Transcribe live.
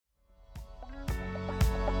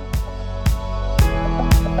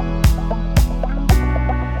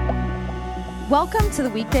Welcome to the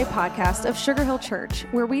Weekday podcast of Sugar Hill Church,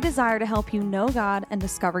 where we desire to help you know God and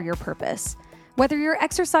discover your purpose. Whether you're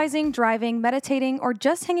exercising, driving, meditating, or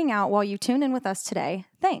just hanging out while you tune in with us today,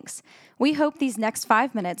 thanks. We hope these next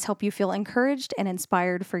 5 minutes help you feel encouraged and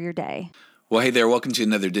inspired for your day. Well, hey there. Welcome to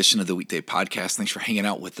another edition of the Weekday podcast. Thanks for hanging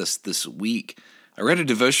out with us this week. I read a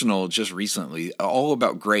devotional just recently all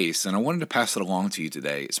about grace, and I wanted to pass it along to you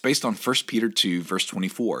today. It's based on 1 Peter 2, verse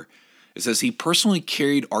 24. It says, He personally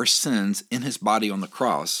carried our sins in His body on the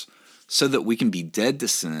cross so that we can be dead to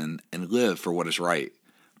sin and live for what is right.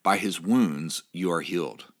 By His wounds, you are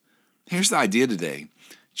healed. Here's the idea today.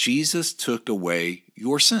 Jesus took away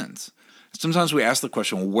your sins. Sometimes we ask the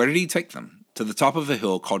question, well, where did He take them? To the top of a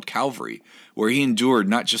hill called Calvary, where He endured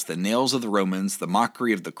not just the nails of the Romans, the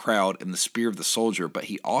mockery of the crowd, and the spear of the soldier, but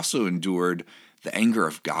He also endured the anger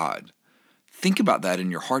of God. Think about that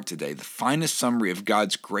in your heart today. The finest summary of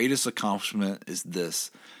God's greatest accomplishment is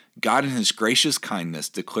this. God in His gracious kindness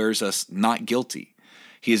declares us not guilty.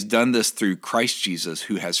 He has done this through Christ Jesus,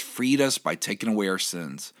 who has freed us by taking away our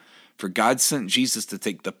sins. For God sent Jesus to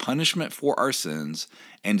take the punishment for our sins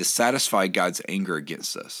and to satisfy God's anger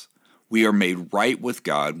against us. We are made right with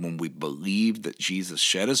God when we believe that Jesus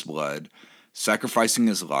shed His blood, sacrificing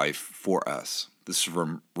His life for us. This is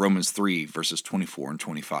from Romans 3, verses 24 and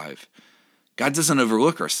 25. God doesn't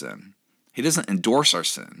overlook our sin. He doesn't endorse our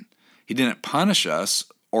sin. He didn't punish us,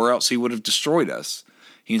 or else He would have destroyed us.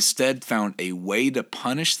 He instead found a way to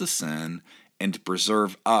punish the sin and to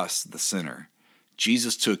preserve us, the sinner.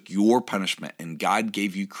 Jesus took your punishment, and God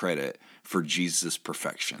gave you credit for Jesus'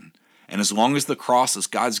 perfection. And as long as the cross is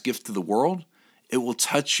God's gift to the world, it will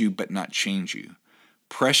touch you but not change you.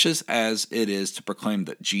 Precious as it is to proclaim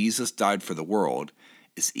that Jesus died for the world,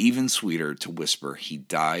 it's even sweeter to whisper, He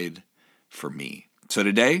died for me. So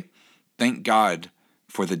today, thank God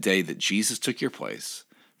for the day that Jesus took your place,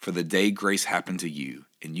 for the day grace happened to you,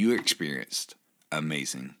 and you experienced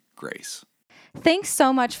amazing grace. Thanks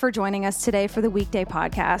so much for joining us today for the Weekday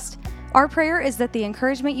podcast. Our prayer is that the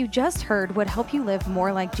encouragement you just heard would help you live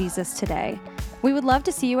more like Jesus today. We would love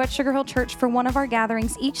to see you at Sugar Hill Church for one of our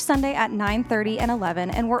gatherings each Sunday at 9:30 and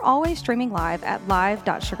 11, and we're always streaming live at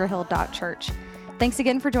live.sugarhill.church. Thanks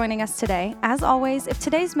again for joining us today. As always, if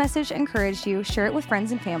today's message encouraged you, share it with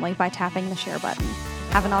friends and family by tapping the share button.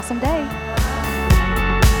 Have an awesome day.